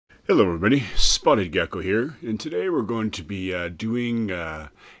Hello everybody, Spotted Gecko here, and today we're going to be doing a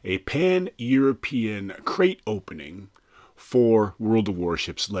pan-European crate opening for World of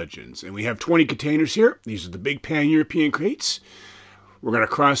Warships Legends. And we have 20 containers here. These are the big pan-European crates. We're going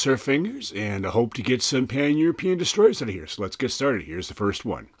to cross our fingers and hope to get some pan-European destroyers out of here. So let's get started. Here's the first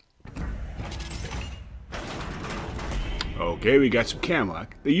one. Okay, we got some camouflage.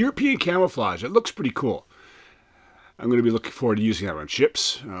 The European camouflage, it looks pretty cool. I'm going to be looking forward to using that on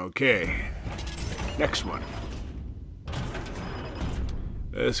ships. Okay. Next one.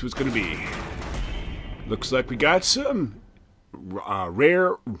 This was going to be. Looks like we got some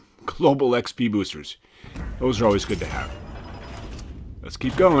rare global XP boosters. Those are always good to have. Let's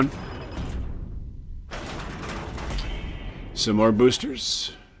keep going. Some more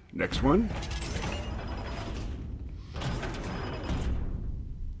boosters. Next one.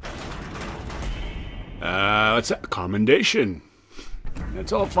 What's that? Commendation.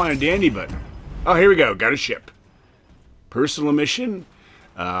 That's all fine and dandy, but... Oh, here we go. Got a ship. Personal mission.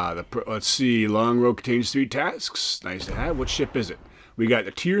 Let's see. Long row contains 3 tasks. Nice to have. What ship is it? We got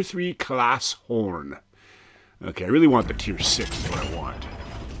the Tier 3 class Horn. Okay, I really want the Tier 6 is what I want.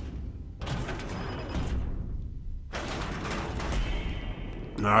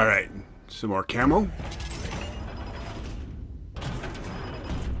 Alright. Some more camo.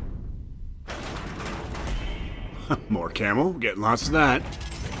 More camo. Getting lots of that.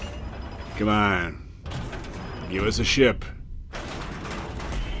 Come on. Give us a ship.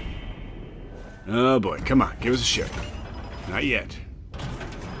 Oh boy. Come on. Give us a ship. Not yet.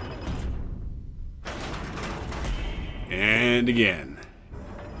 And again.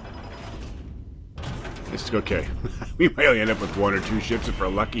 It's okay. We might only end up with 1 or 2 ships if we're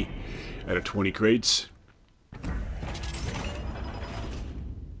lucky out of 20 crates.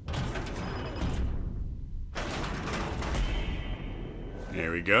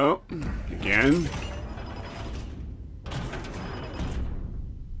 There we go. Again.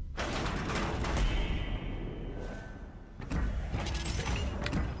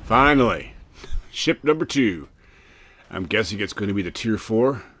 Finally. Ship number 2. I'm guessing it's going to be the Tier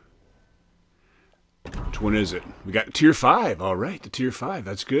 4. Which one is it? We got Tier 5. All right, the Tier 5.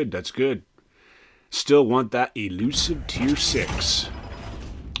 That's good. That's good. Still want that elusive Tier 6.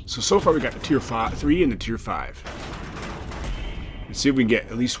 So far we got the Tier 3 and the Tier 5. Let's see if we can get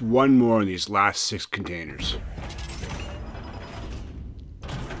at least one more in these last 6 containers.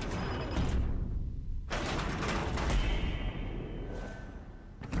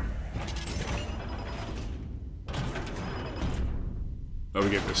 What do we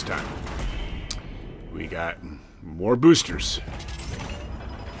get this time? We got more boosters.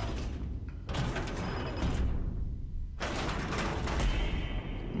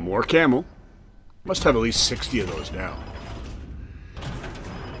 More camo. Must have at least 60 of those now.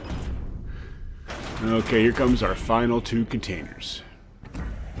 Okay, here comes our final 2 containers.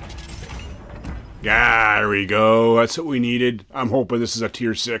 There we go. That's what we needed. I'm hoping this is a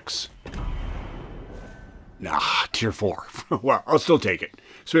Tier 6. Nah, Tier 4. Well, I'll still take it.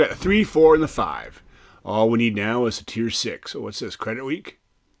 So we got the 3, 4, and the 5. All we need now is a Tier 6. So what's this? Credit week?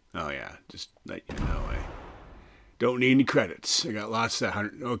 Oh, yeah. Just let you know. I don't need any credits. I got lots of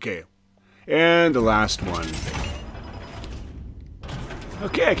 100. Okay. And the last one.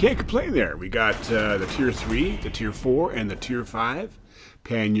 Okay, I can't complain there. We got the Tier 3, the Tier 4, and the Tier 5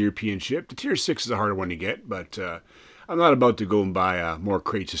 pan-European ship. The Tier 6 is a harder one to get, but I'm not about to go and buy more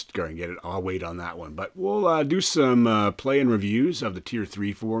crates just to go and get it. I'll wait on that one. But we'll do some play and reviews of the Tier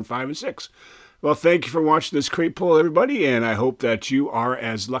 3, 4, and 5, and 6. Well, thank you for watching this crate pull, everybody, and I hope that you are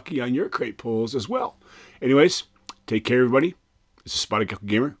as lucky on your crate pulls as well. Anyways, take care, everybody. This is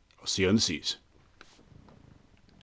SpottedGeckoGamer. I'll see you on the seas.